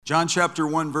John chapter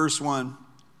 1, verse 1.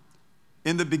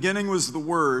 In the beginning was the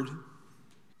Word,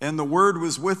 and the Word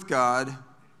was with God,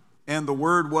 and the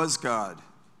Word was God.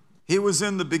 He was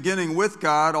in the beginning with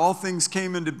God. All things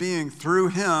came into being through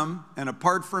him, and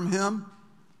apart from him,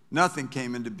 nothing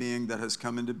came into being that has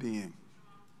come into being.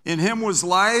 In him was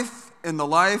life, and the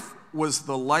life was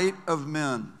the light of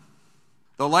men.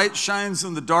 The light shines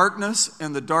in the darkness,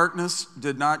 and the darkness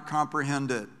did not comprehend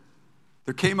it.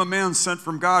 There came a man sent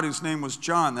from God whose name was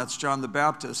John. That's John the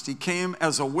Baptist. He came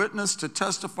as a witness to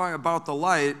testify about the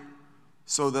light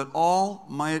so that all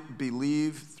might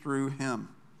believe through him.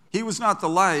 He was not the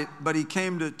light, but he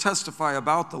came to testify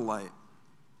about the light.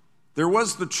 There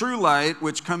was the true light,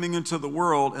 which coming into the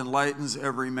world enlightens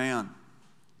every man.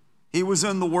 He was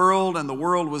in the world, and the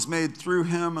world was made through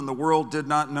him, and the world did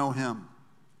not know him.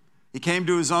 He came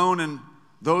to his own, and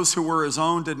those who were his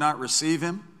own did not receive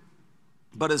him.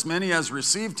 But as many as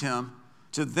received him,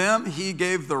 to them he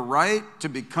gave the right to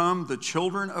become the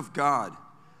children of God,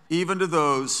 even to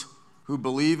those who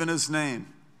believe in his name,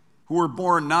 who were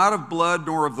born not of blood,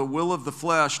 nor of the will of the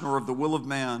flesh, nor of the will of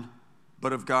man,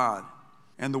 but of God.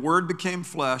 And the Word became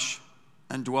flesh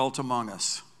and dwelt among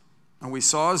us. And we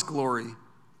saw his glory,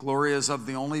 glory as of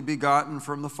the only begotten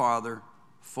from the Father,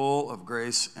 full of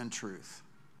grace and truth.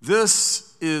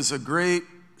 This is a great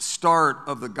start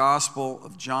of the Gospel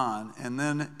of John, and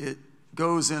then it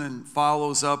goes in and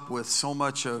follows up with so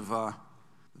much of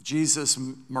Jesus'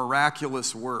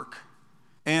 miraculous work.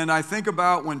 And I think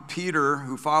about when Peter,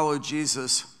 who followed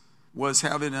Jesus, was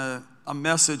having a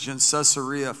message in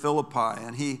Caesarea Philippi,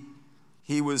 and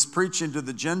he was preaching to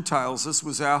the Gentiles. This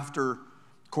was after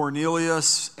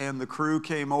Cornelius and the crew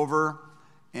came over,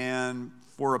 and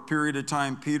for a period of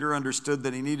time, Peter understood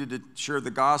that he needed to share the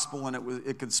gospel, and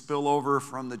it could spill over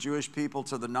from the Jewish people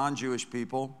to the non-Jewish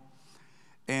people.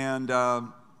 And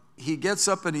he gets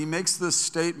up and he makes this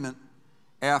statement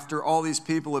after all these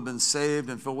people have been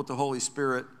saved and filled with the Holy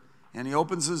Spirit. And he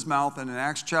opens his mouth, and in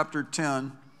Acts chapter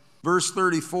 10, verse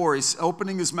 34, he's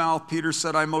opening his mouth. Peter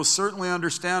said, I most certainly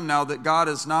understand now that God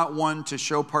is not one to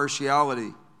show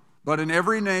partiality, but in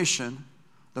every nation,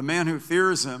 the man who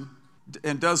fears him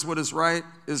and does what is right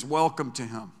is welcome to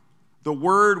him. The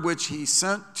word which he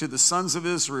sent to the sons of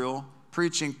Israel,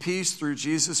 preaching peace through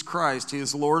Jesus Christ, he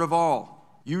is Lord of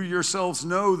all. You yourselves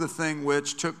know the thing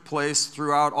which took place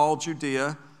throughout all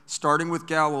Judea, starting with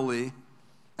Galilee,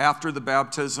 after the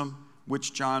baptism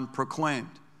which John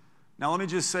proclaimed. Now let me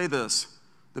just say this.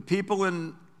 The people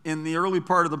in the early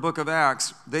part of the book of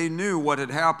Acts, they knew what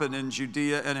had happened in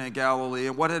Judea and in Galilee.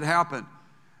 And what had happened?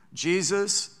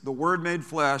 Jesus, the Word made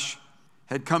flesh,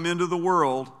 had come into the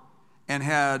world and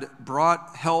had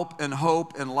brought help and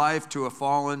hope and life to a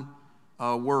fallen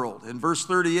world. In verse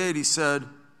 38, he said,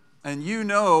 and you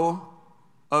know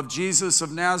of Jesus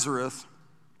of Nazareth,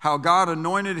 how God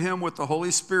anointed him with the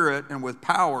Holy Spirit and with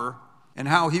power, and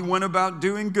how he went about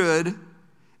doing good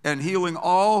and healing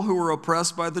all who were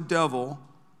oppressed by the devil,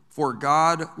 for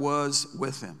God was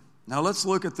with him. Now let's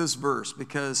look at this verse,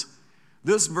 because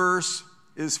this verse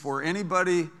is for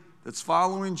anybody that's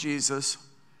following Jesus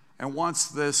and wants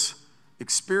this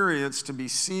experience to be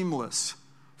seamless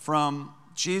from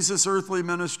Jesus' earthly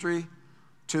ministry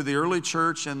to the early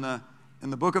church in the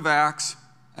book of Acts,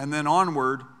 and then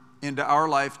onward into our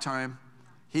lifetime.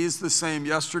 He's the same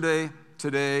yesterday,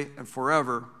 today, and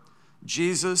forever.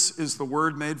 Jesus is the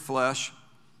Word made flesh,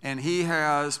 and he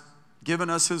has given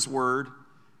us his word,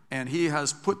 and he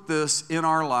has put this in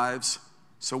our lives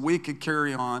so we could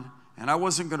carry on. And I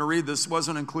wasn't going to read this,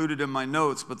 wasn't included in my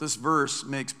notes, but this verse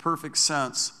makes perfect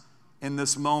sense in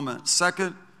this moment.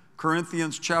 2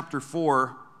 Corinthians chapter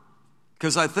 4,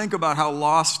 because I think about how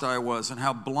lost I was and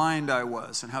how blind I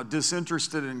was and how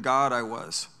disinterested in God I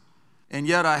was. And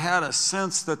yet I had a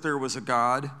sense that there was a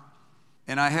God,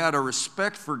 and I had a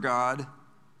respect for God,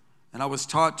 and I was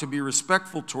taught to be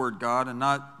respectful toward God and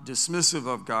not dismissive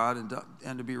of God,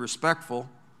 and to be respectful.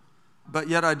 But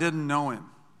yet I didn't know him.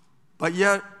 But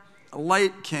yet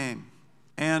light came.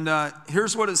 And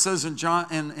here's what it says in 2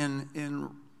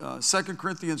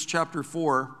 Corinthians chapter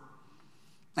 4.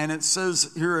 And it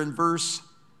says here in verse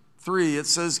 3, it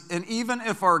says, and even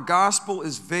if our gospel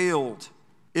is veiled,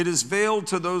 it is veiled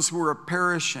to those who are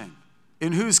perishing,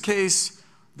 in whose case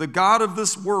the God of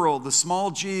this world, the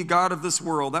small g God of this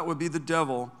world, that would be the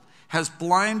devil, has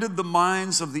blinded the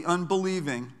minds of the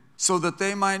unbelieving so that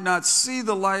they might not see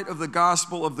the light of the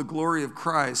gospel of the glory of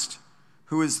Christ,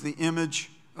 who is the image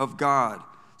of God.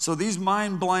 So these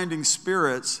mind-blinding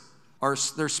spirits,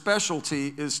 their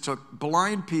specialty is to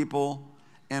blind people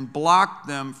and block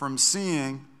them from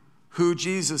seeing who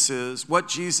Jesus is, what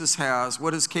Jesus has,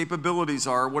 what his capabilities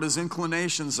are, what his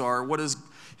inclinations are, what his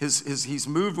he's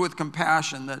moved with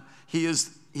compassion, that he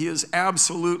is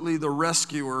absolutely the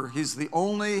rescuer. He's the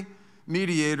only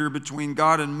mediator between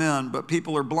God and men, but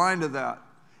people are blind to that.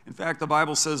 In fact, the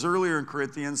Bible says earlier in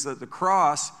Corinthians that the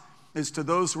cross is to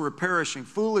those who are perishing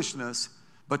foolishness,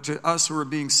 but to us who are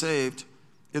being saved,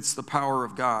 it's the power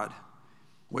of God.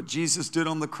 What Jesus did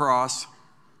on the cross,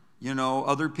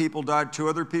 other people died. 2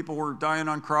 other people were dying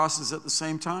on crosses at the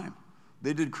same time.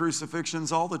 They did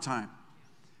crucifixions all the time.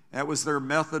 That was their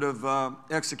method of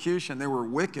execution. They were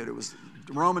wicked.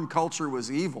 Roman culture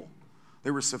was evil.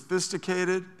 They were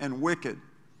sophisticated and wicked.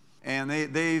 And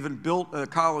they even built a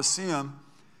Colosseum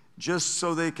just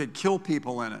so they could kill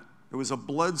people in it. It was a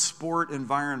blood sport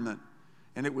environment,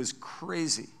 and it was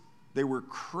crazy. They were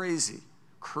crazy,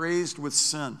 crazed with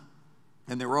sin,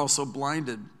 and they were also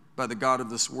blinded by the god of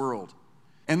this world.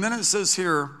 And then it says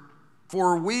here,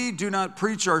 for we do not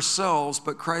preach ourselves,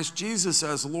 but Christ Jesus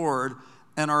as Lord,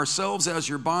 and ourselves as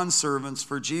your bondservants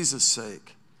for Jesus'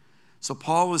 sake. So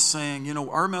Paul is saying,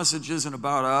 our message isn't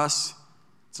about us.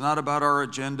 It's not about our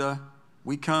agenda.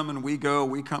 We come and we go,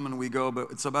 but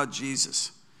it's about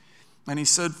Jesus. And he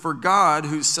said, for God,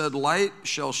 who said, light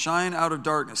shall shine out of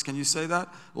darkness. Can you say that?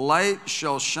 Light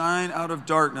shall shine out of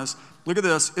darkness. Look at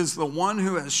this, is the one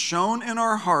who has shone in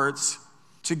our hearts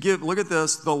to give, look at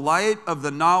this, the light of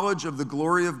the knowledge of the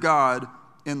glory of God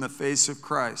in the face of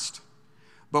Christ.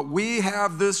 But we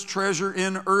have this treasure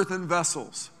in earthen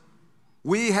vessels.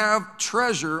 We have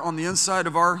treasure on the inside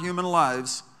of our human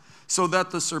lives so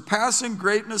that the surpassing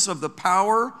greatness of the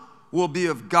power will be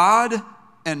of God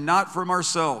and not from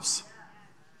ourselves.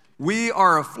 We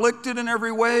are afflicted in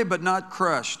every way, but not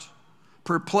crushed,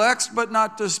 perplexed, but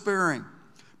not despairing,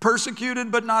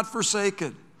 persecuted, but not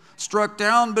forsaken, struck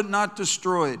down, but not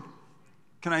destroyed.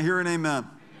 Can I hear an amen?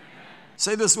 Amen.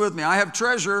 Say this with me. I have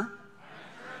treasure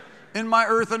in my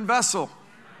earthen vessel.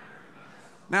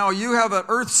 Now, you have an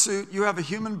earth suit. You have a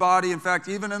human body. In fact,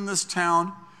 even in this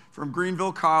town from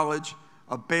Greenville College,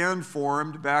 a band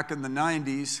formed back in the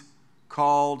 90s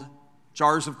called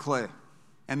Jars of Clay.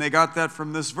 And they got that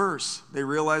from this verse. They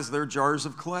realized they're jars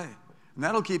of clay. And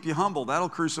that'll keep you humble. That'll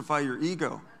crucify your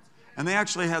ego. And they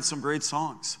actually had some great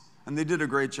songs. And they did a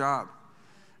great job.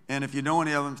 And if you know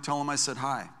any of them, tell them I said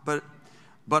hi. But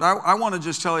I want to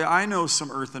just tell you, I know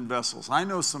some earthen vessels. I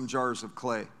know some jars of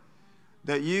clay.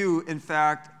 That you, in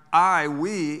fact,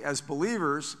 we as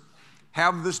believers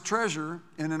have this treasure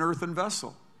in an earthen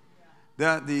vessel.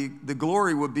 That the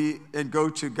glory would be and go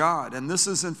to God. And this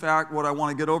is, in fact, what I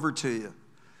want to get over to you.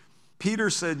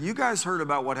 Peter said, you guys heard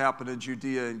about what happened in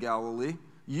Judea and Galilee.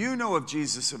 You know of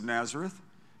Jesus of Nazareth,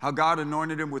 how God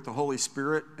anointed him with the Holy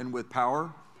Spirit and with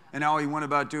power, and how he went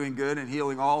about doing good and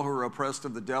healing all who were oppressed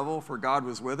of the devil, for God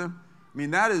was with him. I mean,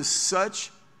 that is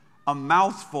such a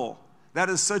mouthful. That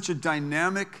is such a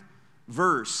dynamic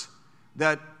verse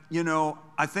that,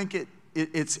 I think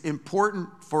it's important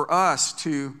for us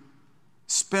to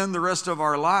spend the rest of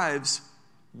our lives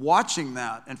watching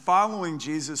that and following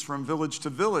Jesus from village to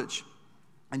village.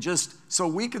 And just so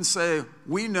we can say,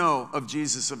 we know of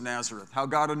Jesus of Nazareth, how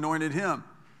God anointed him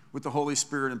with the Holy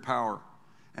Spirit and power,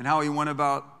 and how he went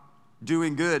about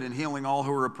doing good and healing all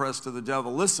who are oppressed of the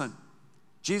devil. Listen,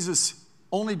 Jesus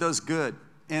only does good.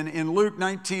 And in Luke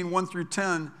 19, 1 through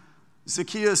 10,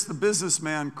 Zacchaeus, the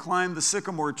businessman, climbed the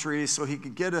sycamore tree so he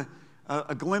could get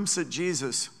a glimpse at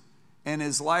Jesus, and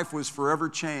his life was forever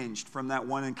changed from that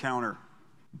one encounter.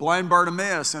 Blind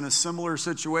Bartimaeus, in a similar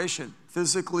situation,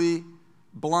 physically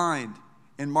blind,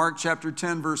 in Mark chapter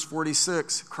 10, verse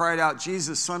 46, cried out,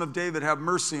 Jesus, Son of David, have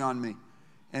mercy on me.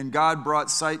 And God brought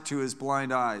sight to his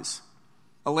blind eyes.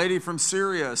 A lady from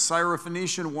Syria, a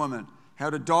Syrophoenician woman,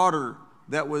 had a daughter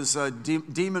that was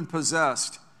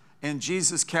demon-possessed, and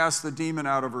Jesus cast the demon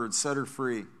out of her and set her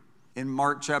free. In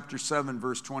Mark chapter 7,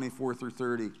 verse 24 through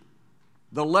 30.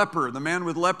 The leper, the man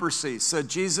with leprosy, said,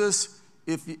 Jesus,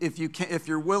 if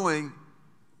you're willing,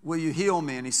 will you heal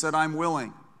me? And he said, I'm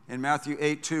willing. In Matthew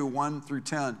 8, 2, 1 through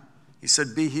 10, he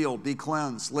said, be healed, be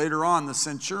cleansed. Later on, the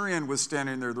centurion was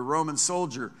standing there, the Roman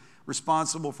soldier,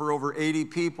 responsible for over 80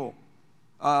 people,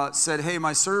 said, hey,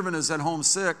 my servant is at home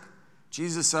sick.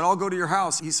 Jesus said, I'll go to your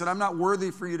house. He said, I'm not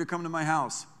worthy for you to come to my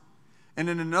house. And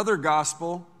in another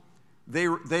gospel,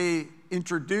 they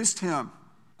introduced him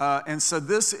and said,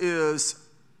 this is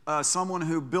someone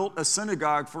who built a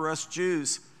synagogue for us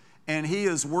Jews, and he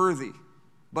is worthy.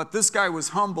 But this guy was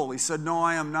humble. He said, no,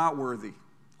 I am not worthy.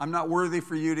 I'm not worthy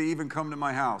for you to even come to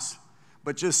my house.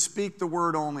 But just speak the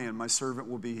word only, and my servant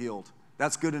will be healed.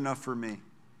 That's good enough for me.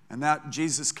 And that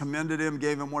Jesus commended him,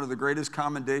 gave him one of the greatest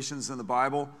commendations in the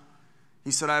Bible.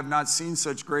 He said, I have not seen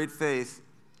such great faith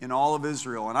in all of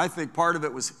Israel. And I think part of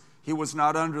it was he was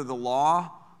not under the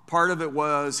law Part of it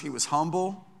was he was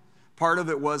humble. Part of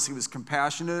it was he was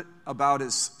compassionate about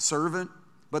his servant.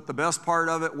 But the best part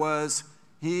of it was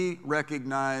he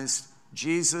recognized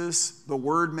Jesus, the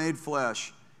Word made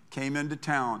flesh, came into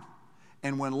town.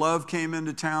 And when love came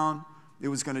into town, it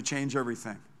was going to change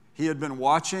everything. He had been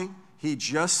watching. He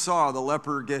just saw the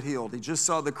leper get healed. He just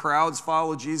saw the crowds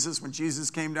follow Jesus when Jesus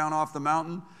came down off the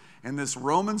mountain. And this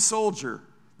Roman soldier,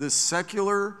 this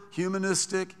secular,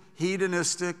 humanistic,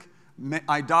 hedonistic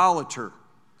idolater,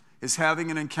 is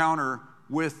having an encounter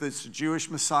with this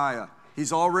Jewish Messiah.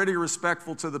 He's already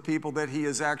respectful to the people that he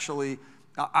is actually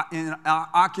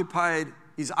occupied.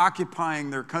 He's occupying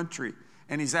their country.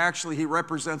 And he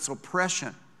represents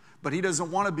oppression. But he doesn't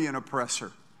want to be an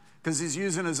oppressor because he's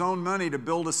using his own money to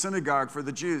build a synagogue for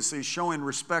the Jews. So he's showing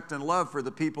respect and love for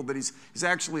the people that he's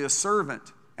actually a servant.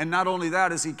 And not only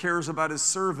that, is he cares about his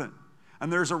servant.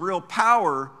 And there's a real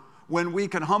power when we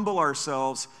can humble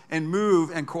ourselves and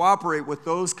move and cooperate with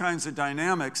those kinds of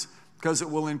dynamics because it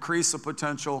will increase the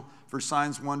potential for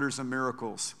signs, wonders, and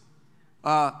miracles.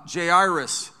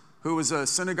 Jairus, who was a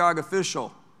synagogue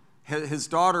official, his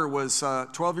daughter was a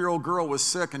 12-year-old girl was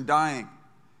sick and dying.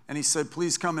 And he said,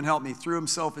 please come and help me. He threw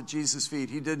himself at Jesus' feet.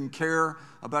 He didn't care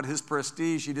about his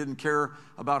prestige. He didn't care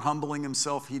about humbling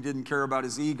himself. He didn't care about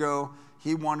his ego.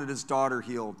 He wanted his daughter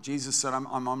healed. Jesus said, I'm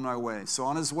on my way. So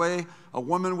on his way, a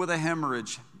woman with a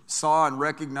hemorrhage saw and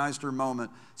recognized her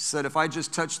moment. Said, if I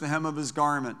just touch the hem of his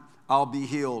garment, I'll be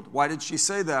healed. Why did she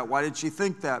say that? Why did she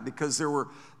think that? Because there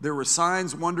were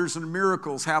signs, wonders, and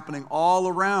miracles happening all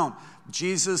around.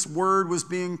 Jesus' word was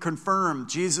being confirmed.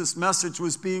 Jesus' message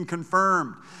was being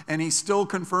confirmed. And he still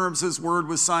confirms his word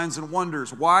with signs and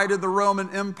wonders. Why did the Roman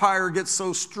Empire get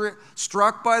so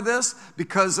struck by this?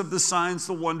 Because of the signs,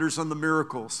 the wonders, and the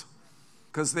miracles.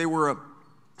 Because they were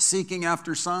seeking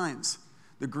after signs.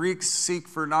 The Greeks seek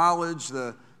for knowledge.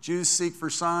 The Jews seek for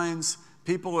signs.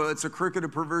 People, it's a crooked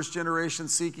and perverse generation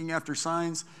seeking after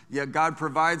signs. Yet God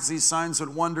provides these signs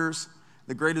and wonders.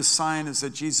 The greatest sign is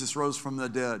that Jesus rose from the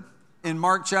dead. In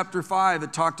Mark chapter 5,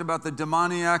 it talked about the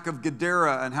demoniac of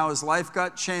Gadara and how his life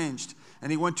got changed.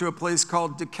 And he went to a place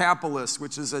called Decapolis,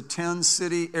 which is a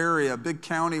 10-city area, a big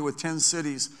county with 10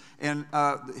 cities. And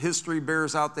history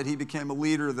bears out that he became a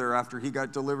leader there after he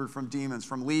got delivered from demons,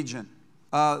 from legion.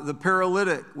 The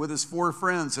paralytic with his 4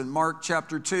 friends in Mark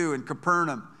chapter 2 in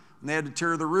Capernaum. And they had to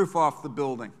tear the roof off the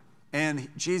building. And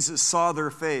Jesus saw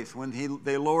their faith when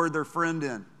they lowered their friend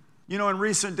in. You know, in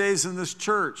recent days in this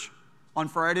church, on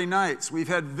Friday nights, we've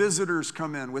had visitors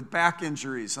come in with back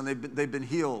injuries, and they've been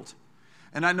healed.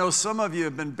 And I know some of you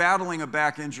have been battling a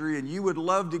back injury, and you would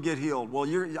love to get healed. Well,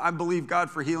 I believe God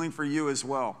for healing for you as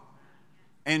well.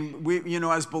 And we,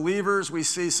 as believers, we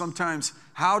see sometimes,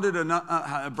 how did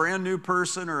a brand new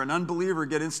person or an unbeliever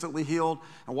get instantly healed?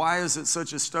 And why is it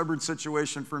such a stubborn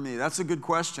situation for me? That's a good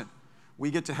question.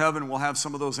 We get to heaven, we'll have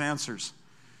some of those answers.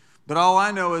 But all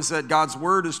I know is that God's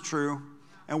word is true,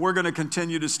 and we're going to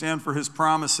continue to stand for his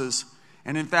promises.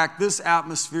 And in fact, this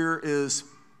atmosphere is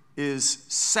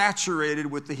saturated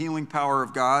with the healing power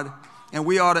of God, and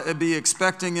we ought to be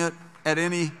expecting it at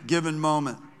any given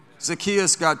moment.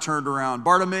 Zacchaeus got turned around.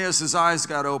 Bartimaeus' eyes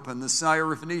got opened. The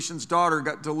Syrophoenician's daughter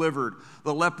got delivered.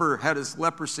 The leper had his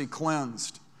leprosy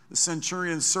cleansed. The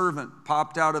centurion's servant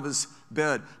popped out of his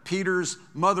bed. Peter's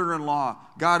mother-in-law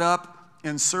got up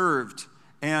and served.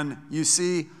 And you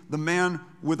see the man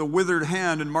with a withered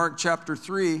hand in Mark chapter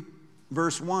 3,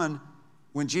 verse 1,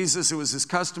 when Jesus, it was his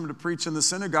custom to preach in the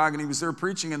synagogue, and he was there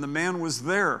preaching, and the man was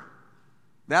there.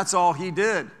 That's all he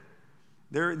did.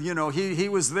 There, he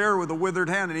was there with a withered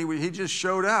hand, and he just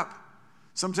showed up.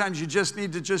 Sometimes you just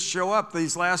need to just show up.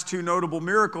 These last 2 notable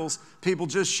miracles, people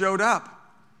just showed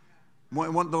up.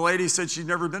 The lady said she'd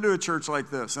never been to a church like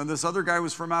this, and this other guy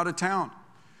was from out of town.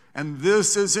 And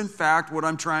this is, in fact, what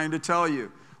I'm trying to tell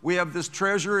you. We have this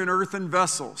treasure in earthen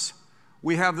vessels.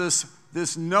 We have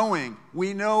this knowing.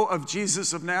 We know of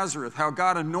Jesus of Nazareth, how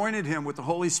God anointed him with the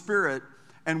Holy Spirit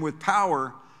and with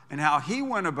power, and how he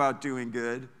went about doing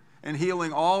good and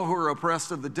healing all who are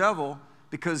oppressed of the devil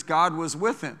because God was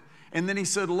with him. And then he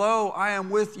said, lo, I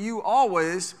am with you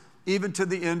always, even to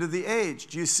the end of the age.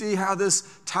 Do you see how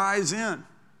this ties in?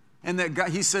 And that God,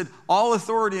 he said, all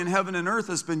authority in heaven and earth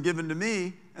has been given to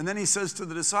me. And then he says to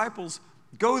the disciples,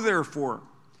 go therefore.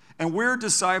 And we're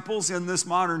disciples in this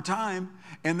modern time,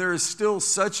 and there is still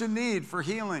such a need for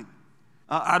healing.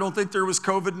 I don't think there was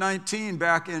COVID-19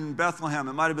 back in Bethlehem.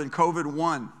 It might have been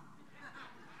COVID-1.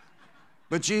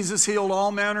 But Jesus healed all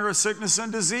manner of sickness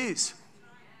and disease.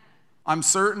 I'm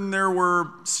certain there were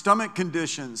stomach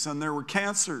conditions, and there were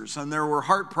cancers, and there were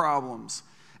heart problems.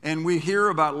 And we hear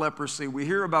about leprosy. We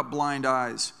hear about blind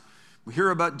eyes. We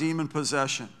hear about demon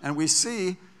possession, and we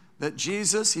see that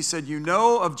Jesus, he said, you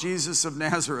know of Jesus of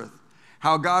Nazareth,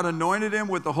 how God anointed him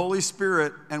with the Holy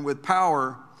Spirit and with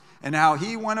power, and how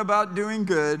he went about doing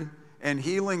good and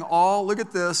healing all, look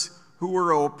at this, who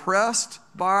were oppressed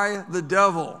by the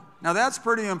devil. Now that's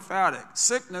pretty emphatic.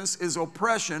 Sickness is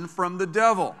oppression from the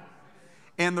devil.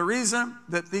 And the reason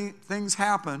that things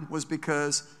happened was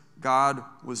because God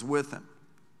was with him.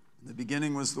 In the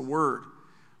beginning was the Word.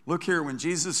 Look here, when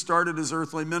Jesus started his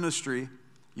earthly ministry,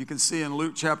 you can see in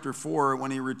Luke chapter 4,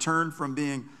 when he returned from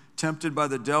being tempted by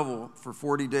the devil for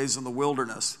 40 days in the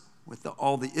wilderness, with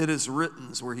all the it is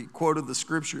writtens, where he quoted the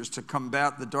scriptures to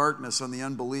combat the darkness and the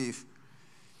unbelief.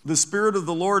 The Spirit of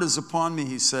the Lord is upon me,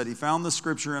 he said. He found the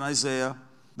scripture in Isaiah.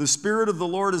 The Spirit of the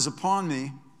Lord is upon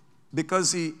me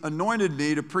because he anointed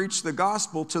me to preach the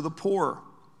gospel to the poor.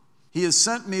 He has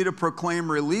sent me to proclaim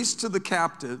release to the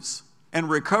captives and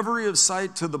recovery of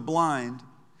sight to the blind,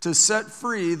 to set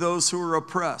free those who are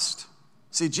oppressed.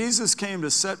 See, Jesus came to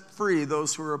set free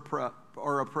those who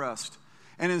are oppressed.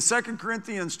 And in 2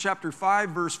 Corinthians chapter 5,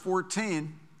 verse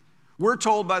 14, we're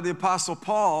told by the Apostle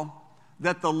Paul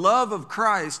that the love of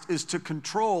Christ is to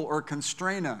control or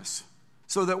constrain us,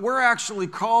 so that we're actually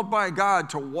called by God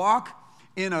to walk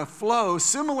in a flow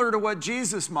similar to what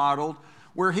Jesus modeled,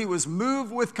 where he was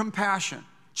moved with compassion.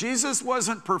 Jesus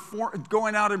wasn't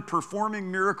going out and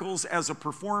performing miracles as a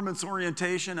performance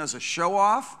orientation, as a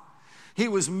show-off. He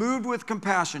was moved with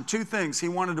compassion. Two things. He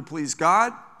wanted to please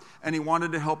God, and he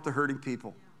wanted to help the hurting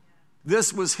people.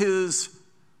 This was his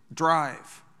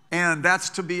drive, and that's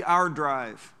to be our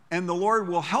drive. And the Lord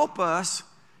will help us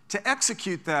to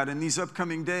execute that in these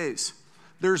upcoming days.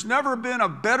 There's never been a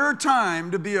better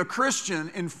time to be a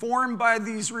Christian informed by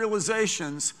these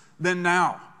realizations than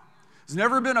now. There's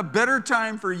never been a better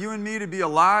time for you and me to be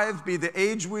alive, be the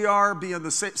age we are, be in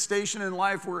the station in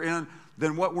life we're in,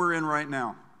 than what we're in right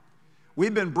now.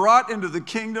 We've been brought into the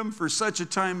kingdom for such a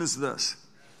time as this.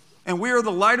 And we are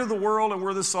the light of the world, and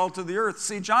we're the salt of the earth.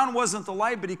 See, John wasn't the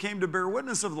light, but he came to bear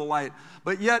witness of the light.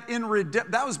 But yet,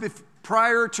 that was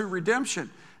prior to redemption.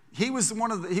 He was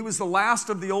the last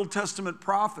of the Old Testament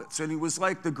prophets, and he was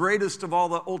like the greatest of all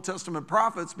the Old Testament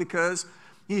prophets because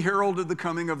he heralded the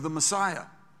coming of the Messiah.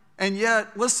 And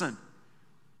yet, listen,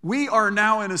 we are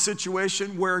now in a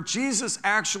situation where Jesus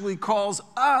actually calls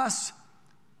us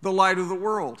the light of the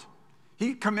world.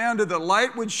 He commanded that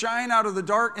light would shine out of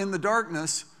in the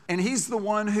darkness, and he's the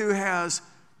one who has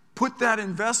put that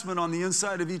investment on the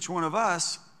inside of each one of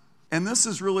us. And this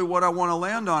is really what I want to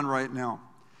land on right now.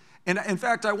 And in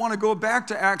fact, I want to go back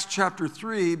to Acts chapter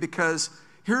 3, because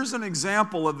here's an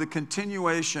example of the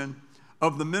continuation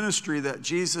of the ministry that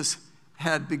Jesus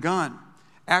had begun.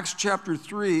 Acts chapter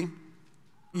 3,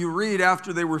 you read,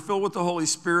 after they were filled with the Holy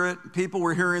Spirit, people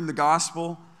were hearing the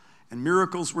gospel, and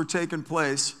miracles were taking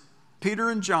place. Peter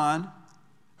and John,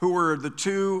 who were the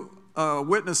two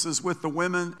witnesses with the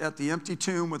women at the empty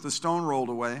tomb with the stone rolled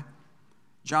away.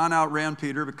 John outran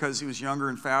Peter because he was younger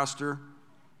and faster.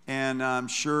 And I'm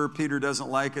sure Peter doesn't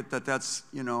like it that's,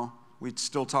 we'd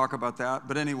still talk about that.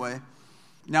 But anyway,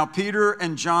 now Peter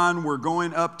and John were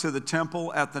going up to the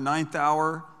temple at the 9th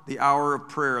hour, the hour of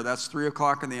prayer. That's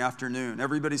 3:00 in the afternoon.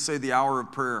 Everybody say the hour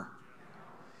of prayer.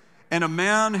 And a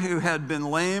man who had been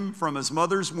lame from his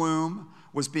mother's womb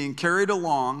was being carried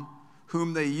along,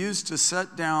 whom they used to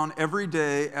set down every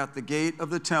day at the gate of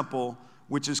the temple,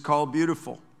 which is called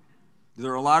Beautiful.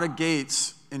 There are a lot of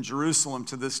gates in Jerusalem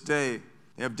to this day.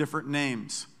 They have different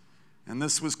names. And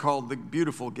this was called the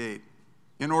Beautiful Gate,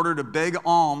 in order to beg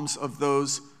alms of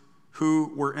those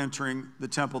who were entering the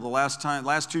temple. The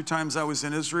last two times I was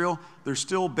in Israel, they're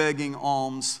still begging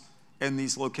alms in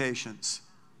these locations.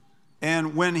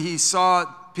 And when he saw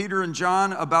Peter and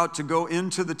John about to go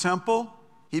into the temple,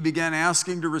 he began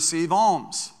asking to receive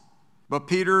alms. But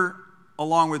Peter,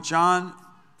 along with John,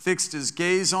 fixed his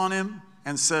gaze on him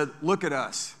and said, "Look at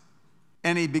us."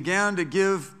 And he began to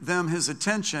give them his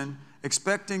attention,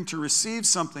 expecting to receive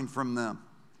something from them.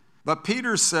 But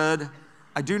Peter said,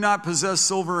 "I do not possess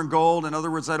silver and gold." In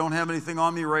other words, I don't have anything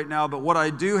on me right now, but what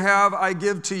I do have, I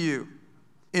give to you.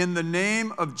 In the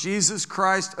name of Jesus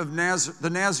Christ of the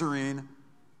Nazarene,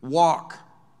 walk.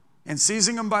 And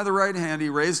seizing him by the right hand, he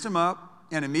raised him up,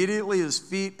 and immediately his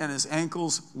feet and his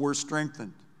ankles were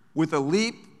strengthened. With a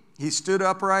leap, he stood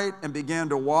upright and began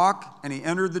to walk, and he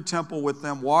entered the temple with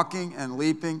them, walking and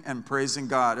leaping and praising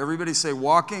God. Everybody say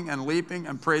walking and leaping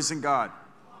and praising God.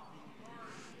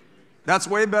 That's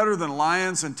way better than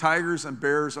lions and tigers and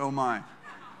bears, oh my.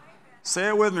 Say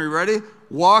it with me, ready?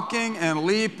 Walking and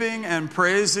leaping and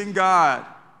praising God.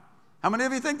 How many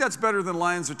of you think that's better than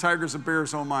lions or tigers and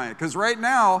bears, oh my? Because right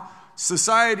now,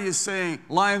 Society is saying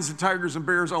lions and tigers and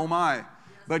bears, oh my.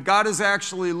 But God is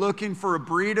actually looking for a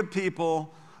breed of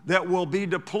people that will be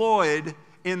deployed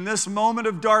in this moment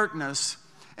of darkness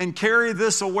and carry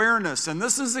this awareness. And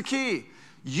this is the key.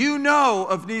 You know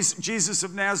of Jesus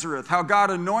of Nazareth, how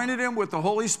God anointed him with the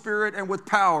Holy Spirit and with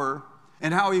power,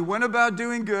 and how he went about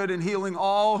doing good and healing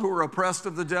all who were oppressed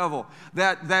of the devil.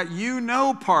 That you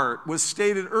know part was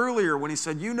stated earlier when he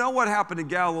said, you know what happened in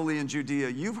Galilee and Judea.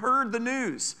 You've heard the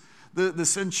news. The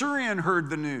centurion heard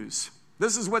the news.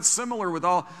 This is what's similar with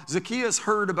all. Zacchaeus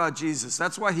heard about Jesus.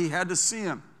 That's why he had to see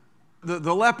him.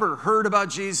 The leper heard about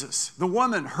Jesus. The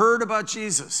woman heard about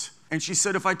Jesus. And she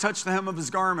said, if I touch the hem of his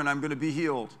garment, I'm going to be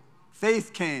healed.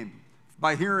 Faith came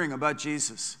by hearing about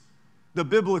Jesus. The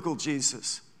biblical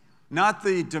Jesus. Not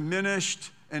the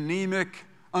diminished, anemic,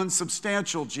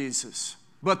 unsubstantial Jesus.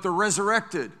 But the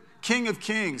resurrected, King of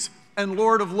Kings and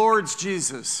Lord of Lords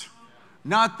Jesus.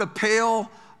 Not the pale,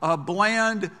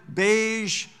 bland,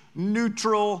 beige,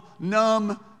 neutral,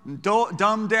 numb,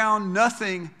 dumbed down,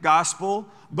 nothing gospel,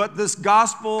 but this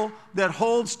gospel that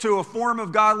holds to a form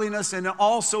of godliness and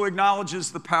also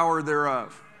acknowledges the power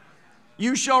thereof.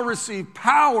 You shall receive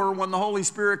power when the Holy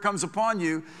Spirit comes upon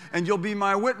you, and you'll be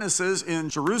my witnesses in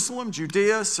Jerusalem,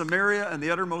 Judea, Samaria, and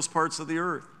the uttermost parts of the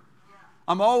earth.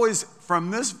 I'm always, from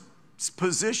this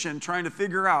position, trying to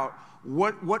figure out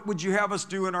what would you have us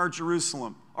do in our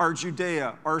Jerusalem, our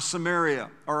Judea, our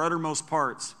Samaria, our uttermost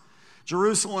parts.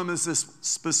 Jerusalem is this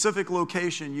specific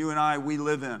location you and we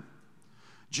live in.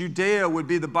 Judea would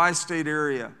be the bi-state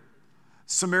area.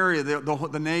 Samaria,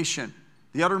 the nation.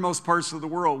 The uttermost parts of the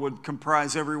world would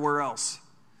comprise everywhere else.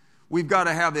 We've got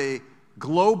to have a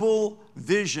global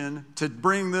vision to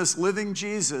bring this living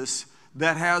Jesus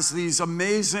that has these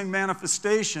amazing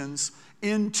manifestations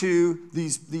into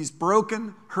these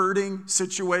broken, hurting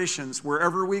situations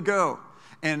wherever we go.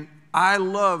 And I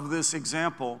love this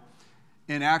example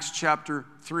in Acts chapter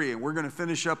 3. And we're going to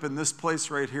finish up in this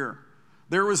place right here.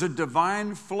 There was a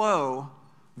divine flow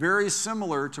very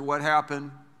similar to what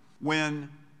happened when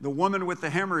the woman with the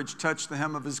hemorrhage touched the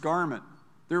hem of his garment.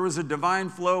 There was a divine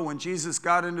flow when Jesus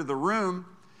got into the room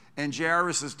and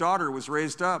Jairus' daughter was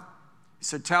raised up. He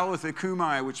said, Talitha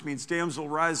cumi, which means damsel,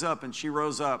 rise up, and she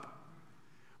rose up.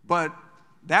 But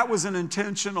that was an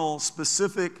intentional,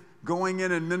 specific going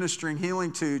in and ministering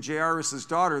healing to Jairus'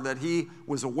 daughter that he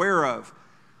was aware of.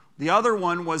 The other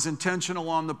one was intentional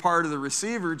on the part of the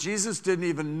receiver. Jesus didn't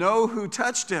even know who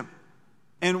touched him.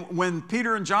 And when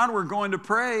Peter and John were going to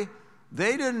pray,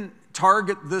 they didn't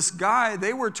target this guy.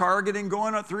 They were targeting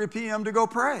going at 3 p.m. to go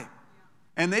pray.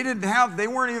 And they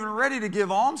weren't even ready to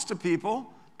give alms to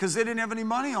people because they didn't have any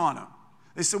money on them.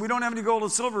 They said, we don't have any gold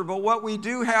and silver, but what we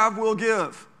do have, we'll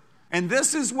give. And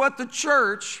this is what the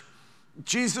church,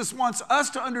 Jesus wants us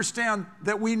to understand,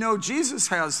 that we know Jesus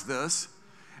has this.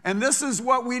 And this is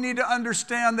what we need to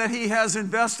understand, that he has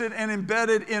invested and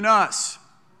embedded in us.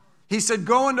 He said,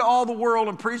 go into all the world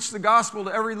and preach the gospel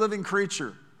to every living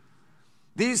creature.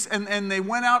 And they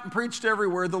went out and preached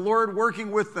everywhere, the Lord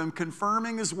working with them,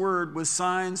 confirming his word with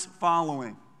signs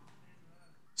following.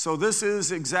 So this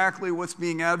is exactly what's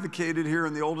being advocated here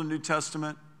in the Old and New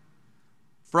Testament.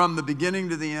 From the beginning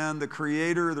to the end, the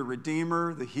Creator, the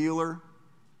Redeemer, the Healer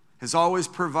has always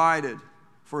provided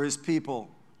for his people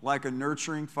like a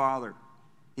nurturing father.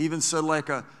 He even said like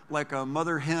a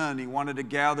mother hen, he wanted to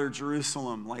gather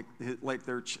Jerusalem like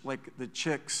the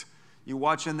chicks. You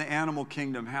watch in the animal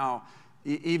kingdom how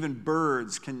even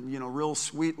birds can, real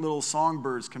sweet little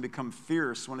songbirds can become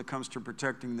fierce when it comes to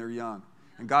protecting their young.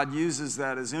 And God uses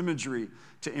that as imagery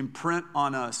to imprint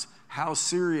on us how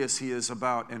serious he is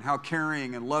about and how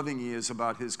caring and loving he is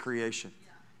about his creation.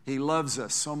 He loves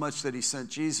us so much that he sent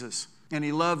Jesus. And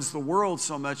he loves the world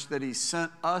so much that he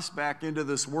sent us back into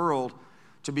this world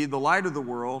to be the light of the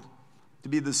world, to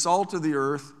be the salt of the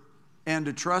earth, and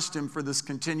to trust him for this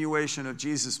continuation of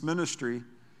Jesus' ministry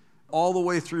all the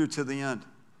way through to the end.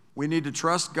 We need to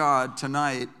trust God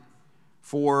tonight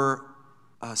for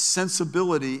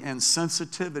sensibility and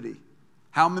sensitivity.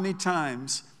 How many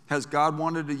times has God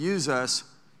wanted to use us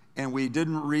and we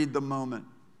didn't read the moment,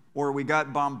 or we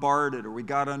got bombarded, or we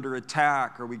got under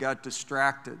attack, or we got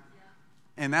distracted?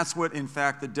 And that's what, in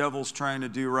fact, the devil's trying to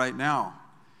do right now.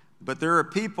 But there are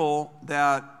people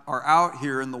that are out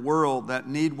here in the world that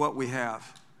need what we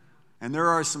have. And there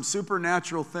are some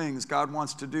supernatural things God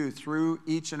wants to do through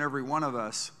each and every one of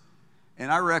us.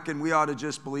 And I reckon we ought to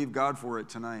just believe God for it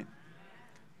tonight.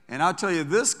 And I'll tell you,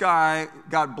 this guy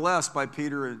got blessed by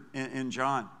Peter and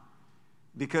John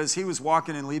because he was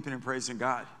walking and leaping and praising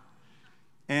God.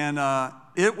 And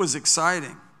it was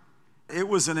exciting. It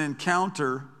was an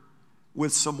encounter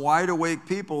with some wide awake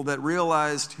people that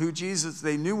realized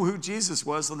they knew who Jesus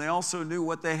was, and they also knew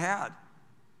what they had.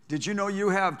 Did you know you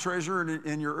have treasure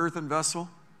in your earthen vessel?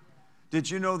 Did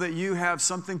you know that you have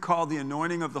something called the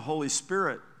anointing of the Holy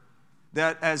Spirit,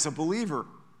 that as a believer,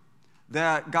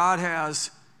 that God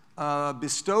has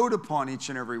bestowed upon each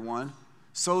and every one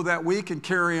so that we can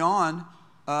carry on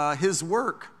His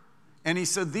work? And He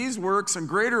said, these works and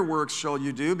greater works shall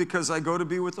you do, because I go to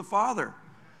be with the Father.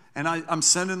 And I'm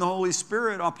sending the Holy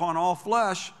Spirit upon all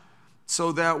flesh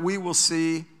so that we will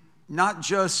see not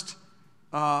just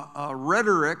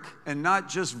rhetoric and not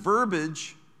just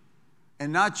verbiage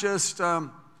and not just the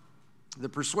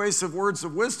persuasive words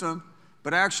of wisdom,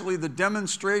 but actually the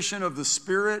demonstration of the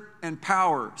Spirit and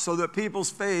power, so that people's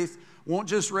faith won't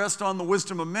just rest on the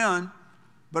wisdom of men,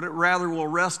 but it rather will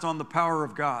rest on the power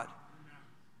of God.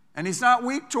 And He's not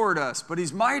weak toward us, but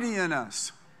He's mighty in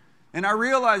us. And I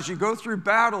realize you go through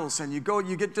battles and you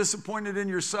get disappointed in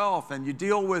yourself, and you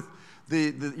deal with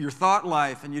your thought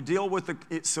life, and you deal with the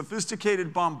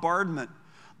sophisticated bombardment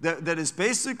that is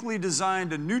basically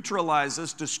designed to neutralize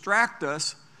us, distract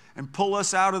us, and pull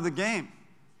us out of the game.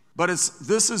 But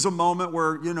this is a moment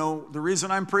where, the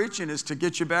reason I'm preaching is to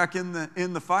get you back in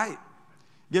the fight,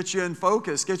 get you in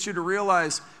focus, get you to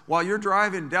realize while you're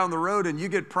driving down the road and you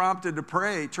get prompted to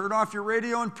pray, turn off your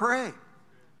radio and pray.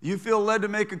 You feel led to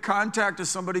make a contact to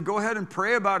somebody, go ahead and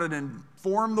pray about it and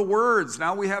form the words.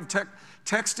 Now we have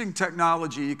texting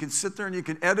technology. You can sit there and you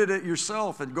can edit it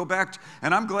yourself and go back.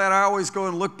 And I'm glad I always go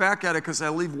and look back at it, because I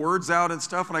leave words out and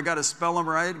stuff, and I got to spell them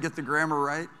right, get the grammar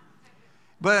right.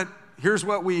 But here's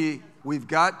what we've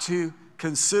got to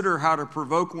consider: how to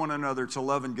provoke one another to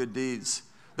love and good deeds.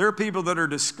 There are people that are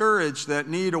discouraged that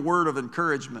need a word of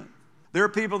encouragement. There are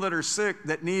people that are sick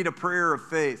that need a prayer of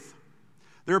faith.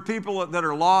 There are people that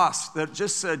are lost that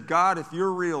just said, God, if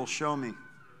you're real, show me.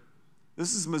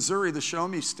 This is Missouri, the show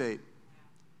me state.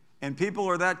 And people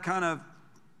are that kind of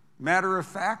matter of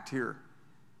fact here.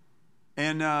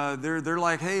 And they're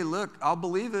like, hey, look, I'll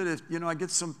believe it if, I get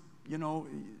some,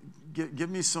 give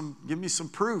me some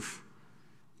proof.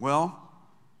 Well,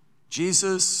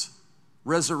 Jesus'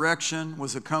 resurrection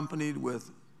was accompanied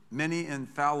with many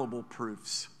infallible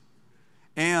proofs.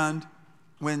 And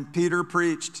when Peter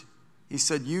preached, he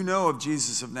said, you know of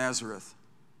Jesus of Nazareth,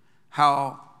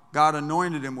 how God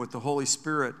anointed him with the Holy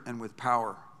Spirit and with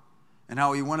power, and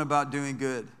how he went about doing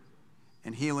good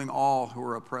and healing all who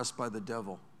were oppressed by the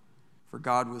devil, for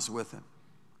God was with him.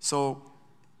 So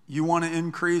you want to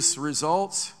increase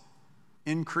results?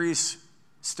 Increase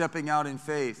stepping out in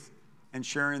faith and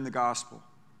sharing the gospel.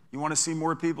 You want to see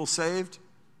more people saved?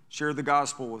 Share the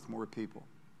gospel with more people.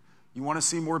 You want to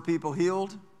see more people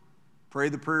healed? Pray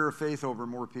the prayer of faith over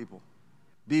more people.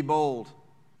 Be bold.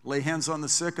 Lay hands on the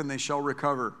sick and they shall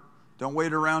recover. Don't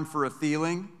wait around for a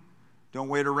feeling. Don't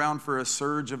wait around for a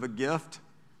surge of a gift.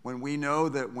 When we know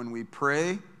that when we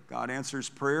pray, God answers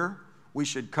prayer, we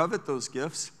should covet those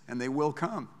gifts, and they will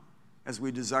come as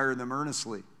we desire them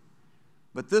earnestly.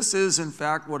 But this is, in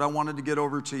fact, what I wanted to get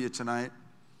over to you tonight.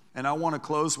 And I want to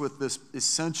close with this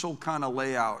essential kind of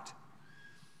layout.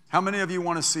 How many of you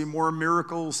want to see more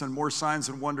miracles and more signs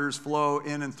and wonders flow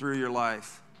in and through your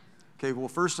life? Okay, well,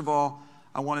 first of all,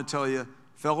 I want to tell you,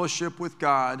 fellowship with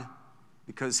God,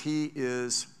 because He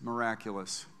is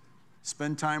miraculous.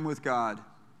 Spend time with God.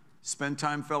 Spend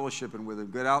time fellowshipping with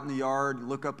Him. Get out in the yard and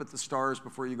look up at the stars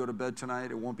before you go to bed tonight.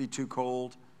 It won't be too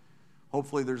cold.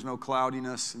 Hopefully there's no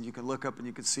cloudiness, and you can look up and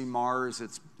you can see Mars.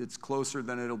 It's closer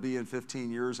than it'll be in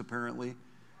 15 years, apparently.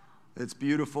 It's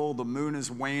beautiful. The moon is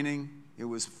waning. It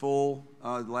was full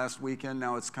last weekend.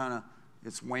 Now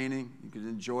it's waning. You can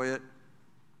enjoy it.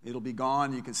 It'll be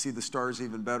gone. You can see the stars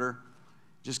even better.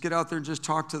 Just get out there and just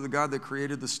talk to the God that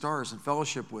created the stars and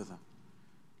fellowship with Him.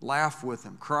 Laugh with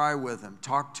Him. Cry with Him.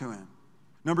 Talk to Him.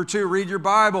 Number 2, read your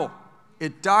Bible.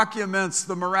 It documents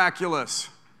the miraculous.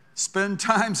 Spend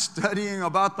time studying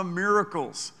about the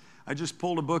miracles. I just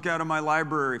pulled a book out of my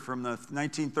library from the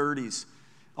 1930s.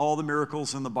 All the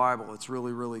miracles in the Bible. It's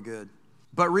really, really good.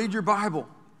 But read your Bible.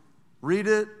 Read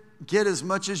it. Get as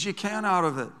much as you can out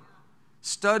of it.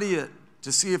 Study it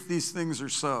to see if these things are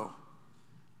so.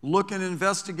 Look and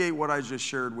investigate what I just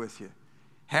shared with you.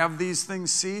 Have these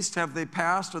things ceased? Have they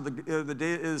passed?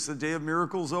 Is the day of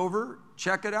miracles over?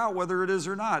 Check it out whether it is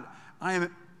or not. I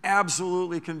am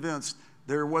absolutely convinced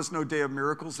there was no day of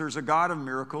miracles. There's a God of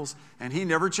miracles, and He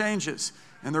never changes.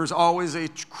 And there's always a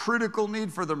critical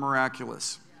need for the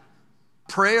miraculous.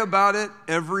 Pray about it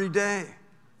every day.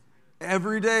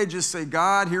 Every day, just say,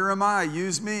 God, here am I.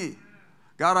 Use me.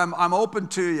 God, I'm open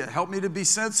to you. Help me to be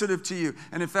sensitive to you.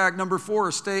 And in fact, number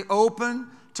 4, stay open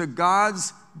to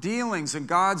God's dealings and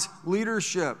God's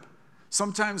leadership.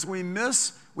 Sometimes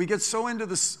we get so into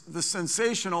the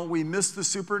sensational, we miss the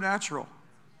supernatural.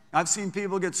 I've seen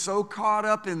people get so caught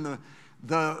up in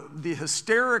the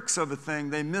hysterics of a thing,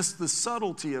 they miss the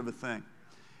subtlety of a thing.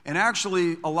 And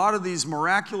actually, a lot of these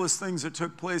miraculous things that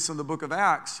took place in the book of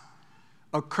Acts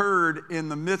occurred in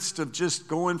the midst of just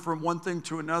going from one thing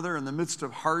to another, in the midst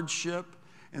of hardship,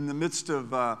 in the midst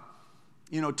of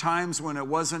times when it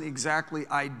wasn't exactly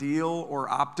ideal or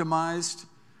optimized.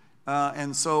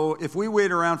 And so if we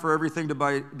wait around for everything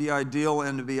to be ideal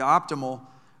and to be optimal,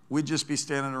 we'd just be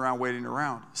standing around waiting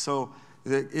around. So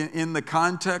in the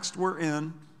context we're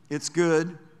in, it's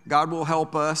good. God will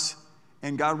help us,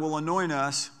 and God will anoint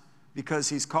us because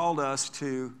he's called us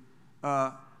to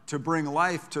bring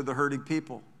life to the hurting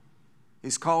people.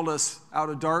 He's called us out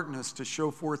of darkness to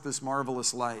show forth this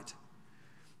marvelous light.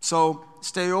 So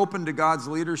stay open to God's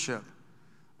leadership.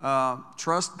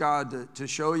 Trust God to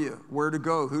show you where to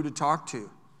go, who to talk to,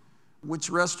 which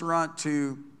restaurant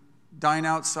to dine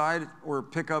outside or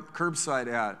pick up curbside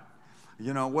at,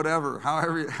 whatever,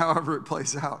 however it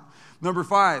plays out. Number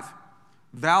 5,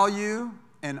 value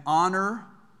and honor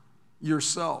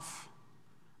yourself.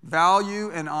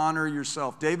 Value and honor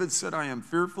yourself. David said, I am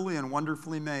fearfully and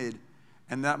wonderfully made,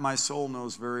 and that my soul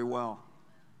knows very well.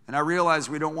 And I realize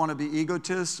we don't want to be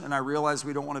egotists, and I realize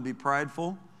we don't want to be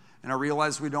prideful, and I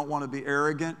realize we don't want to be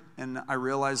arrogant, and I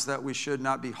realize that we should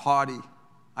not be haughty.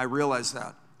 I realize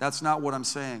that. That's not what I'm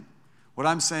saying. What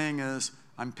I'm saying is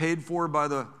I'm paid for by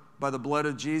the blood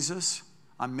of Jesus.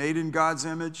 I'm made in God's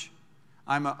image.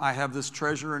 I have this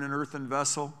treasure in an earthen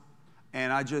vessel,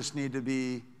 and I just need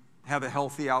to have a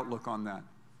healthy outlook on that.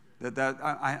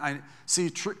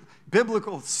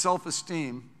 Biblical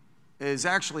self-esteem is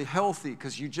actually healthy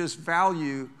because you just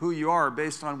value who you are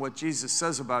based on what Jesus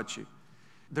says about you.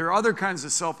 There are other kinds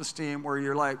of self-esteem where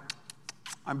you're like,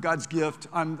 I'm God's gift,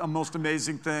 I'm the most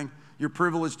amazing thing, you're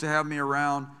privileged to have me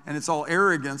around, and it's all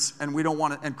arrogance, and we don't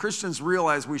want to, and Christians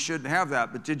realize we shouldn't have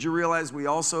that, but did you realize we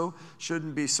also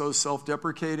shouldn't be so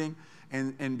self-deprecating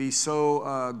and be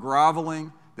so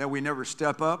groveling that we never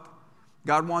step up?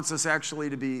 God wants us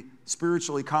actually to be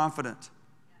spiritually confident.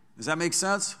 Does that make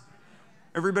sense?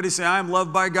 Everybody say, I am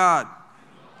loved by God.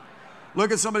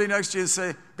 Look at somebody next to you and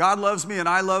say, God loves me and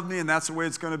I love me, and that's the way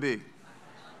it's going to be.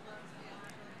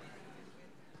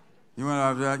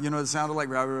 It sounded like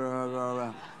rah, rah, rah,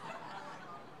 rah.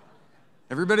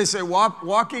 Everybody say,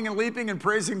 walking and leaping and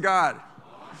praising God.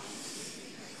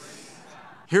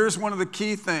 Here's one of the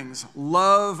key things.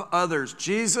 Love others.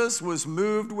 Jesus was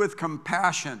moved with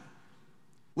compassion.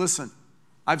 Listen,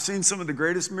 I've seen some of the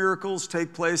greatest miracles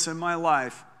take place in my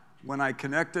life when I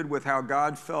connected with how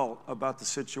God felt about the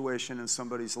situation in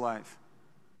somebody's life.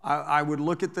 I would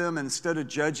look at them, and instead of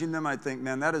judging them, I'd think,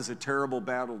 man, that is a terrible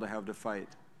battle to have to fight.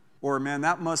 Or, man,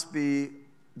 they must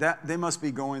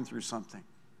be going through something.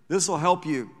 This will help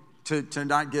you to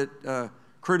not get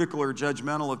critical or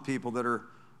judgmental of people that are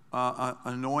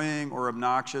annoying or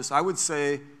obnoxious. I would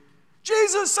say,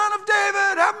 Jesus, son of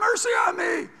David, have mercy on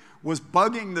me, was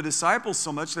bugging the disciples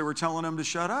so much they were telling him to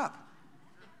shut up.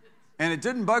 And it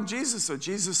didn't bug Jesus, so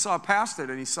Jesus saw past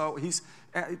it, and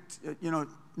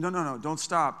no, don't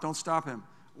stop him.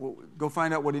 Go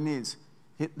find out what he needs.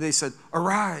 They said,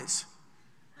 arise,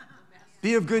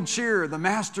 be of good cheer, the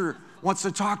master wants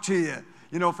to talk to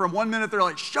you. From 1 minute they're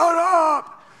like, shut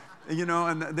up,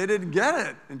 and they didn't get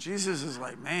it. And Jesus is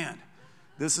like, man,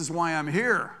 this is why I'm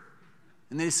here.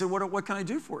 And they said, what can I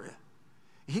do for you?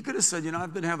 He could have said,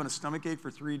 I've been having a stomach ache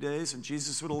for 3 days, and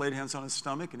Jesus would have laid hands on his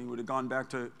stomach, and he would have gone back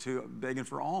to begging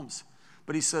for alms.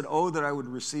 But he said, oh, that I would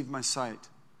receive my sight.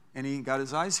 And he got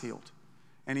his eyes healed,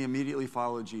 and he immediately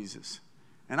followed Jesus.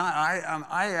 And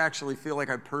I actually feel like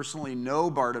I personally know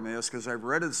Bartimaeus because I've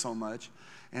read it so much,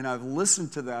 and I've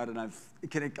listened to that, and I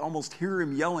can almost hear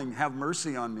him yelling, have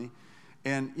mercy on me.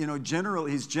 And,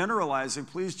 he's generalizing,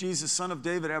 please, Jesus, son of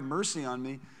David, have mercy on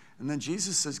me. And then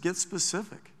Jesus says, get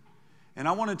specific. And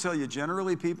I want to tell you,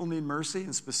 generally, people need mercy,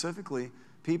 and specifically,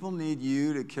 people need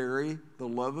you to carry the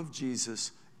love of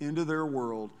Jesus into their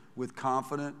world with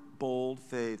confident, bold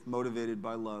faith, motivated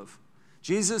by love.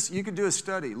 Jesus, you could do a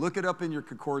study. Look it up in your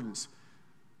concordance.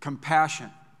 Compassion.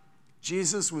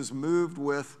 Jesus was moved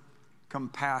with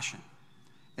compassion.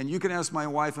 And you can ask my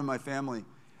wife and my family,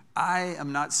 I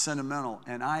am not sentimental,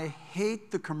 and I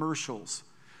hate the commercials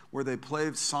where they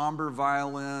play somber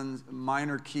violin,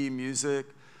 minor key music.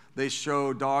 They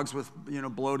show dogs with,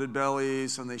 bloated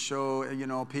bellies, and they show,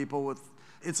 people with,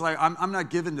 it's like, I'm not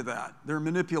given to that. They're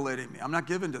manipulating me. I'm not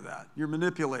given to that. You're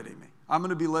manipulating me. I'm going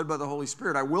to be led by the Holy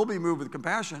Spirit. I will be moved with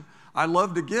compassion. I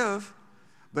love to give,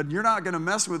 But you're not going to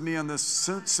mess with me on this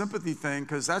sympathy thing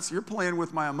because you're playing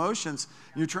with my emotions.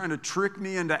 You're trying to trick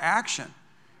me into action.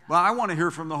 Well, I want to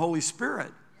hear from the Holy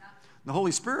Spirit. The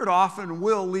Holy Spirit often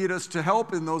will lead us to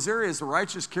help in those areas. The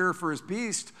righteous care for his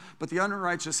beast, but the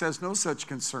unrighteous has no such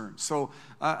concern. So,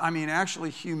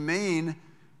 actually humane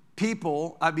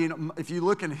people, if you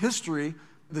look in history,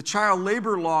 the child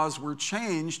labor laws were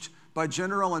changed by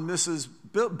General and Mrs.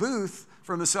 Booth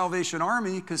from the Salvation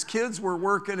Army because kids were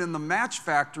working in the match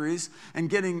factories and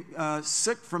getting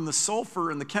sick from the sulfur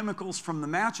and the chemicals from the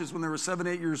matches when they were 7,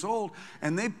 8 years old.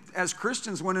 And they, as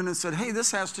Christians, went in and said, hey,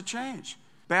 this has to change.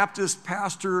 Baptist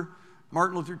pastor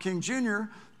Martin Luther King Jr.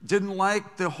 didn't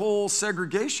like the whole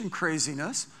segregation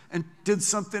craziness and did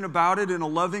something about it in a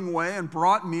loving way and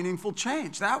brought meaningful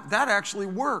change. That actually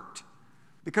worked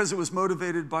because it was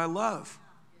motivated by love.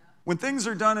 When things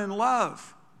are done in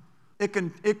love, it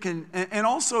can, and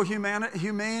also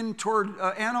humane toward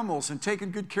animals and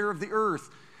taking good care of the earth.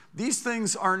 These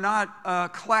things are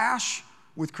not clash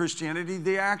with Christianity.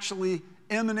 They actually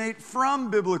emanate from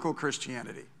biblical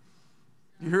Christianity.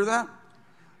 You hear that?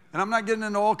 And I'm not getting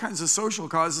into all kinds of social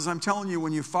causes. I'm telling you,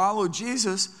 when you follow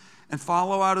Jesus and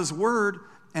follow out his word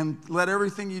and let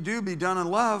everything you do be done in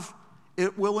love,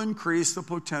 it will increase the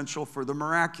potential for the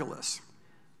miraculous.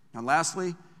 And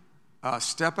lastly,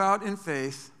 step out in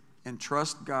faith and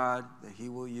trust God that he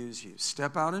will use you.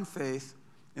 Step out in faith.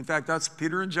 In fact, that's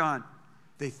Peter and John.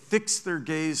 They fixed their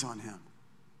gaze on him.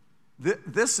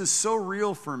 This is so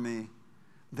real for me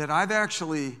that I've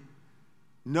actually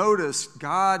noticed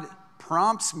God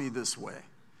prompts me this way,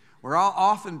 where I'll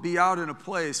often be out in a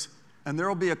place and there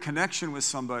will be a connection with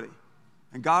somebody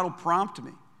and God will prompt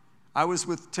me. I was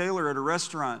with Taylor at a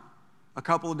restaurant a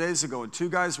couple of days ago and two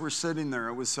guys were sitting there.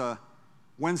 It was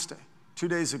Wednesday, 2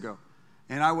 days ago.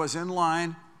 And I was in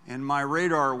line and my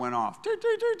radar went off.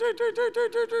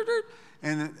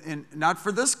 And not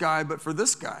for this guy, but for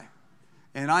this guy.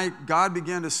 And God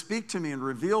began to speak to me and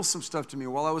reveal some stuff to me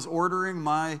while I was ordering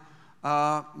my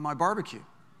barbecue.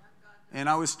 And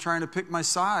I was trying to pick my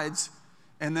sides.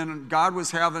 And then God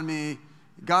was having me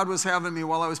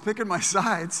while I was picking my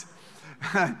sides.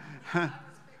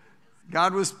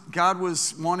 God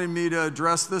was wanting me to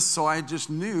address this, so I just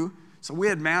knew. So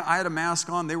I had a mask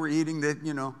on. They were eating. That,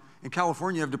 in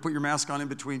California, you have to put your mask on in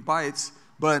between bites.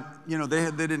 But, they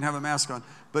didn't have a mask on.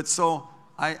 But so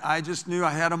I just knew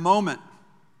I had a moment.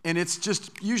 And it's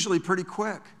just usually pretty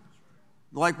quick.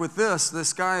 Like with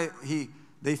this guy,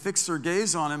 they fixed their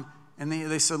gaze on him, and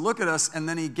they said, look at us. And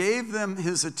then he gave them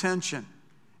his attention,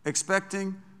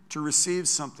 expecting to receive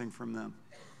something from them.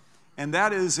 And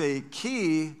that is a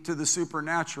key to the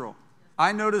supernatural.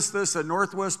 I noticed this at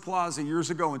Northwest Plaza years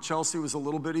ago when Chelsea was a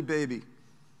little bitty baby.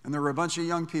 And there were a bunch of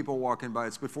young people walking by.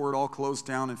 It's before it all closed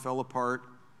down and fell apart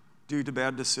due to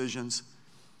bad decisions.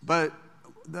 But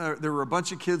there were a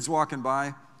bunch of kids walking by,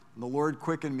 and the Lord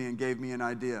quickened me and gave me an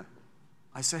idea.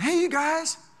 I said, hey, you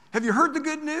guys, have you heard the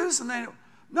good news? And they,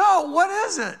 no, what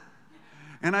is it?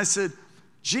 And I said,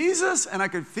 Jesus, and I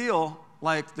could feel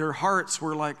like their hearts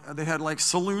were like, they had like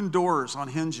saloon doors on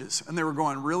hinges, and they were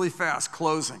going really fast,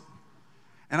 closing.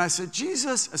 And I said,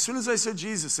 Jesus, as soon as I said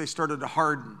Jesus, they started to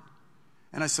harden.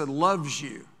 And I said, loves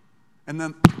you. And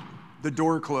then the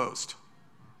door closed.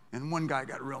 And one guy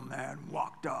got real mad and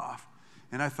walked off.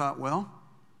 And I thought, well,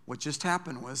 what just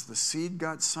happened was the seed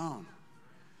got sown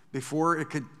before it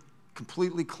could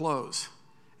completely close.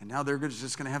 And now they're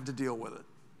just going to have to deal with it.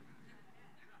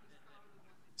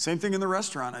 Same thing in the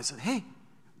restaurant. I said, hey,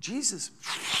 Jesus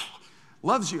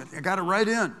loves you. I got it right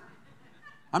in.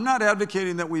 I'm not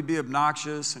advocating that we be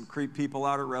obnoxious and creep people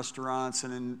out at restaurants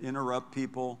and interrupt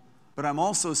people. But I'm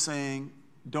also saying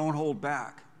don't hold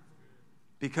back.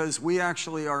 Because we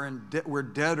actually are we're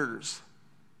debtors.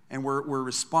 And we're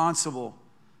responsible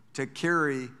to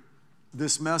carry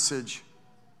this message.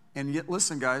 And yet,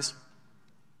 listen, guys,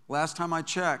 last time I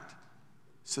checked,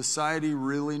 society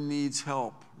really needs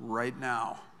help right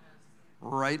now.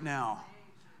 Right now.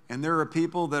 And there are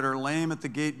people that are lame at the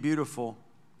gate beautiful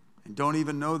and don't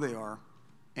even know they are.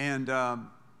 And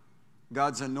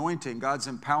God's anointing, God's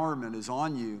empowerment is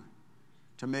on you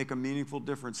to make a meaningful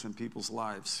difference in people's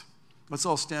lives. Let's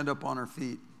all stand up on our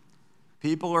feet.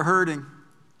 People are hurting.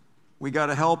 We got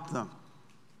to help them.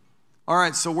 All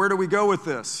right, so where do we go with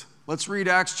this? Let's read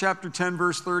Acts chapter 10,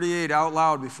 verse 38 out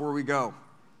loud before we go.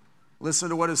 Listen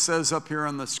to what it says up here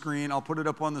on the screen. I'll put it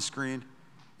up on the screen.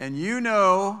 And you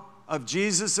know of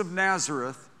Jesus of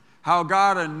Nazareth, how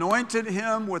God anointed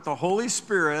him with the Holy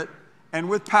Spirit and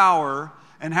with power,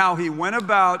 and how he went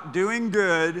about doing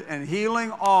good and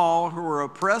healing all who were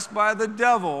oppressed by the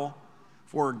devil,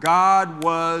 for God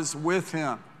was with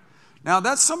him. Now,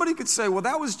 that's somebody could say, well,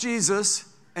 that was Jesus,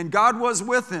 and God was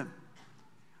with him.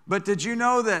 But did you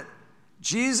know that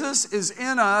Jesus is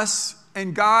in us,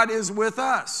 and God is with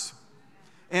us?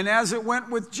 And as it went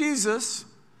with Jesus,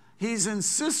 he's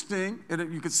insisting,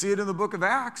 and you can see it in the book of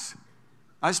Acts.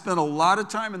 I spent a lot of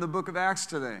time in the book of Acts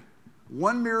today.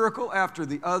 One miracle after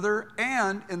the other,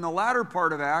 and in the latter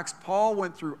part of Acts, Paul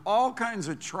went through all kinds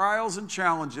of trials and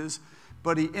challenges,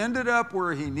 but he ended up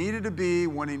where he needed to be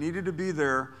when he needed to be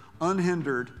there,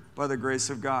 unhindered by the grace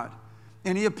of God.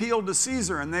 And he appealed to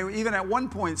Caesar, and they even at one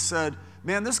point said,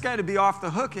 man, this guy to be off the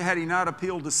hook had he not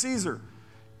appealed to Caesar.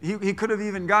 He could have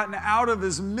even gotten out of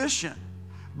his mission.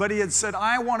 But he had said,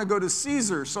 I want to go to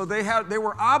Caesar. So they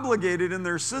were obligated in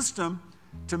their system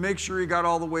to make sure he got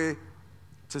all the way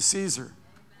to Caesar.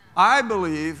 I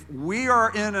believe we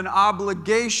are in an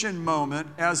obligation moment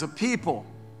as a people.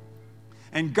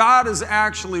 And God is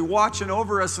actually watching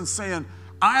over us and saying,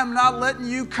 I am not letting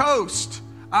you coast.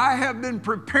 I have been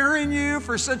preparing you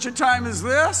for such a time as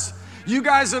this. You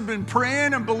guys have been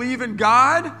praying and believing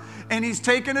God, and he's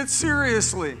taking it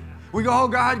seriously. We go, oh,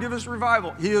 God, give us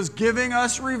revival. He is giving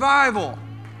us revival.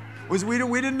 We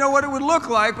didn't know what it would look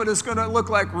like, but it's going to look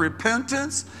like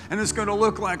repentance, and it's going to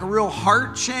look like a real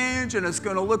heart change, and it's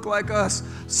going to look like us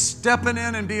stepping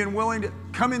in and being willing to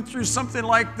come in through something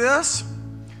like this.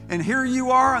 And here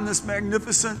you are in this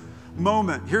magnificent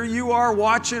moment. Here you are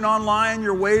watching online,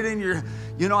 you're waiting.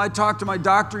 I talked to my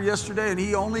doctor yesterday, and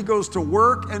he only goes to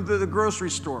work and to the grocery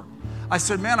store. I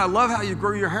said, man, I love how you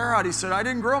grow your hair out. He said, I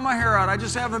didn't grow my hair out. I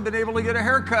just haven't been able to get a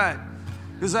haircut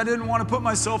because I didn't want to put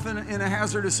myself in a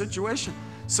hazardous situation.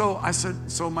 So I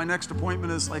said, so my next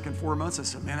appointment is like in 4 months. I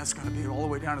said, man, it's going to be all the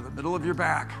way down to the middle of your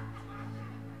back.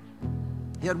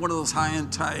 He had one of those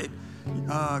high-end tight,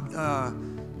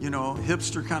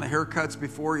 hipster kind of haircuts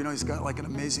before. He's got like an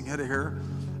amazing head of hair.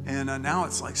 And now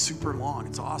it's like super long.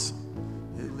 It's awesome.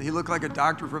 He looked like a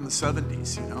doctor from the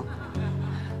 70s,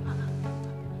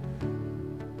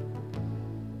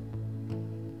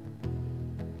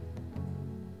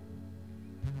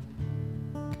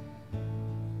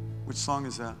 Which song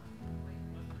is that?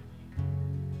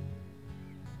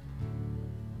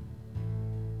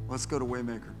 Let's go to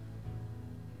Waymaker.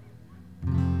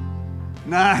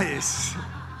 Nice.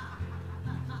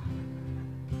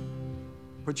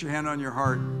 Put your hand on your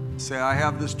heart. Say, I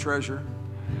have this treasure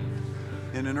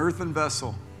in an earthen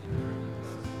vessel,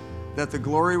 that the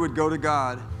glory would go to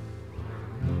God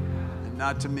and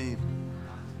not to me.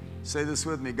 Say this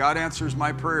with me. God answers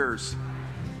my prayers.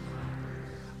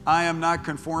 I am not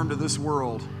conformed to this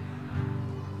world.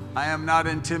 I am not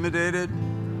intimidated.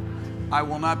 I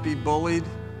will not be bullied,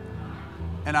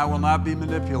 and I will not be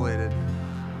manipulated.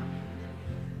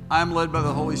 I am led by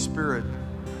the Holy Spirit.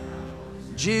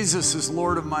 Jesus is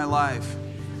Lord of my life.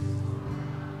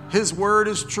 His word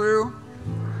is true.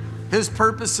 His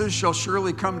purposes shall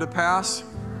surely come to pass.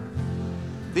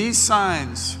 These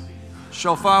signs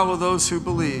shall follow those who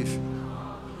believe.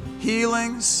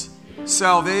 Healings,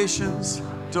 salvations,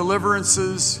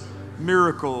 deliverances,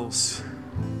 miracles.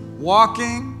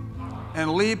 Walking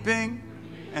and leaping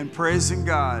and praising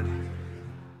God.